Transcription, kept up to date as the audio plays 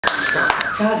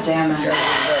God damn it.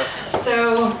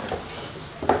 So,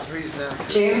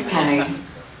 James Kenny,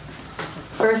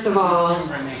 first of all,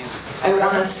 I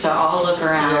want us to all look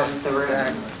around the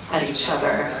room at each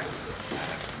other,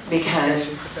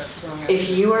 because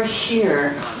if you are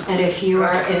here and if you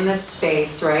are in this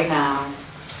space right now,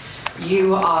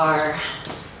 you are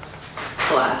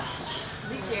blessed.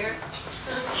 He's here.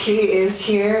 He is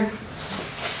here,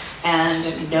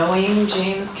 and knowing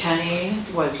James Kenny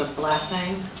was a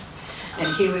blessing, and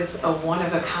he was a one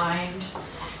of a kind,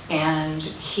 and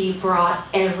he brought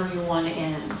everyone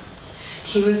in.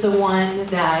 He was the one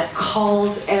that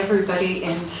called everybody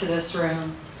into this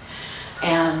room.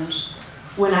 And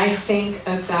when I think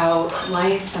about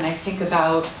life and I think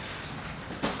about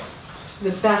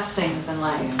the best things in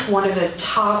life, one of the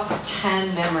top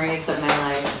 10 memories of my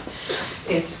life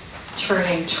is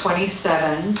turning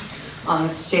 27 on the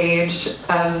stage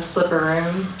of the Slipper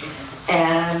Room,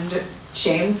 and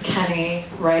James Kenny,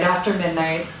 right after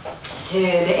midnight,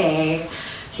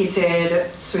 he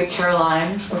did Sweet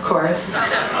Caroline, of course,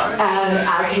 and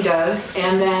as he does,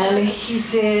 and then he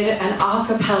did an a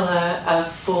cappella of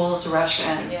Fools Rush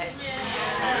In.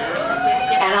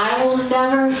 And I will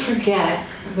never forget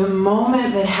the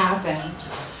moment that happened,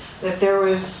 that there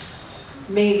was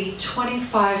maybe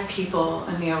 25 people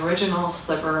in the original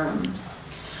Slipper Room,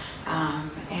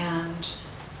 and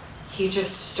he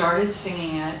just started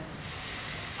singing it,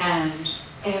 and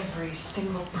every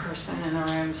single person in the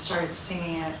room started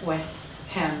singing it with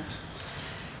him.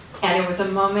 And it was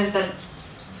a moment that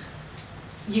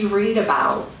you read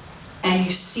about and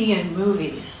you see in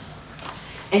movies.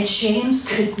 And James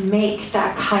could make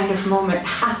that kind of moment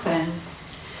happen.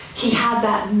 He had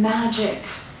that magic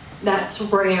that's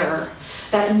rare,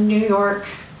 that New York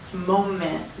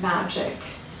moment magic.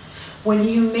 When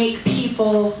you make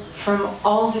people from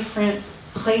all different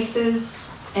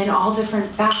places and all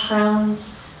different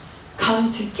backgrounds come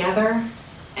together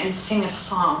and sing a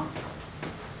song.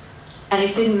 And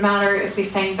it didn't matter if we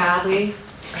sang badly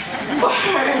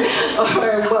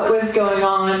or what was going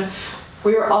on.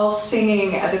 We were all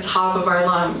singing at the top of our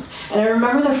lungs. And I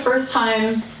remember the first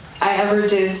time I ever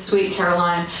did Sweet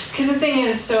Caroline, because the thing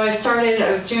is, so I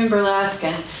was doing burlesque,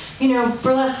 and you know,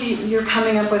 burlesque, you're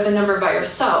coming up with a number by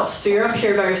yourself. So you're up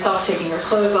here by yourself taking your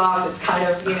clothes off. It's kind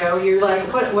of, you know, you're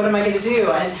like, what am I going to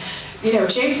do? And, you know,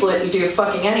 James will let you do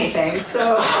fucking anything.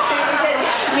 So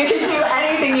you can do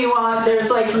anything you want.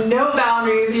 There's like no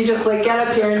boundaries. You just like get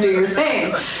up here and do your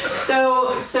thing.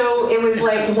 So it was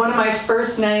like one of my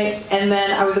first nights, and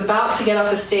then I was about to get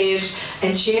off the stage,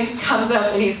 and James comes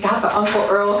up and he's got the Uncle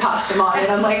Earl costume on,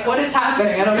 and I'm like, what is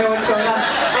happening? I don't know what's going on.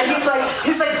 And he's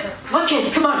like, look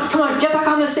kid, come on, get back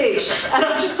on the stage. And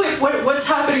I'm just like, what's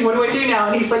happening? What do I do now?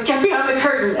 And he's like, get behind the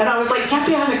curtain. And I was like, get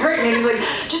behind the curtain. And he's like,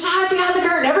 just hide behind the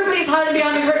curtain. Everybody's hiding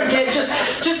behind the curtain, kid. Just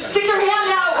stick your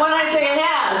hand out when I say a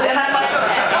hand. And I'm like,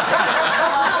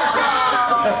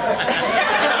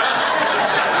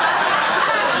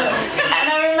 and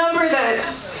I remember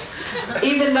that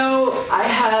even though I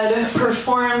had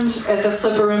performed at the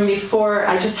Slipper Room before,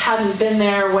 I just hadn't been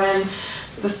there when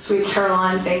the Sweet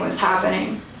Caroline thing was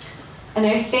happening. And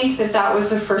I think that was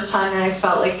the first time that I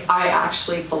felt like I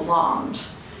actually belonged.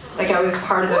 Like I was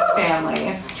part of the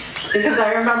family. Because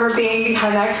I remember being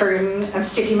behind that curtain and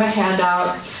sticking my hand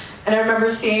out. And I remember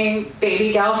seeing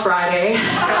Baby Gal Friday,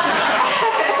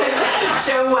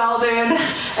 Joe Weldon,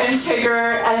 and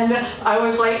Tigger. And I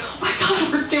was like, oh my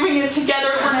God, we're doing it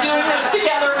together. We're doing this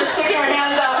together. We're sticking our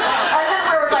hands out. And then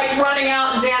we're like running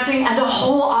out and dancing. And the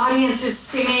whole audience is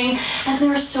singing. And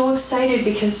they're so excited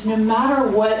because no matter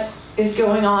what is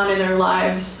going on in their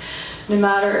lives, no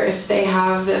matter if they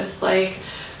have this like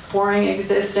boring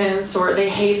existence or they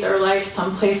hate their life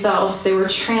someplace else, they were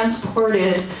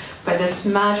transported by this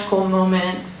magical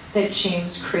moment that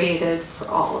James created for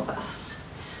all of us.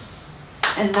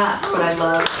 And that's what I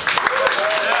love.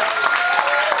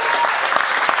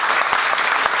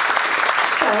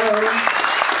 So,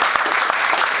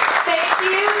 thank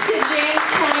you to James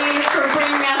Kenny for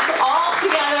bringing us all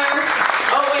together,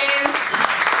 always.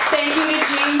 Thank you to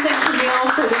James and Camille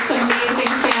for this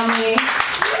amazing family.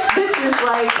 This is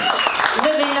like,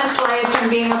 living this life and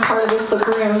being a part of the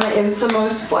Slipper Room is the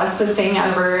most blessed thing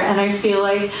ever. And I feel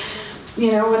like,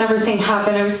 you know, when everything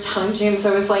happened, I was telling James,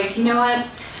 I was like, you know what?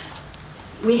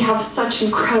 We have such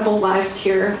incredible lives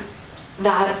here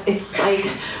that it's like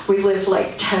we live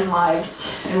like 10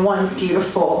 lives in one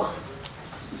beautiful,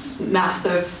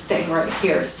 massive thing right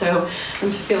here. So I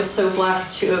feel so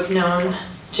blessed to have known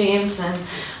James, and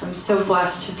I'm so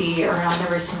blessed to be around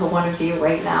every single one of you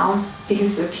right now,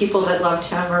 because the people that loved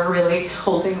him are really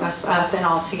holding us up and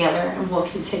all together, and will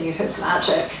continue his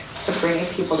magic. of bringing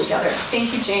people together.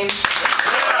 Thank you, James.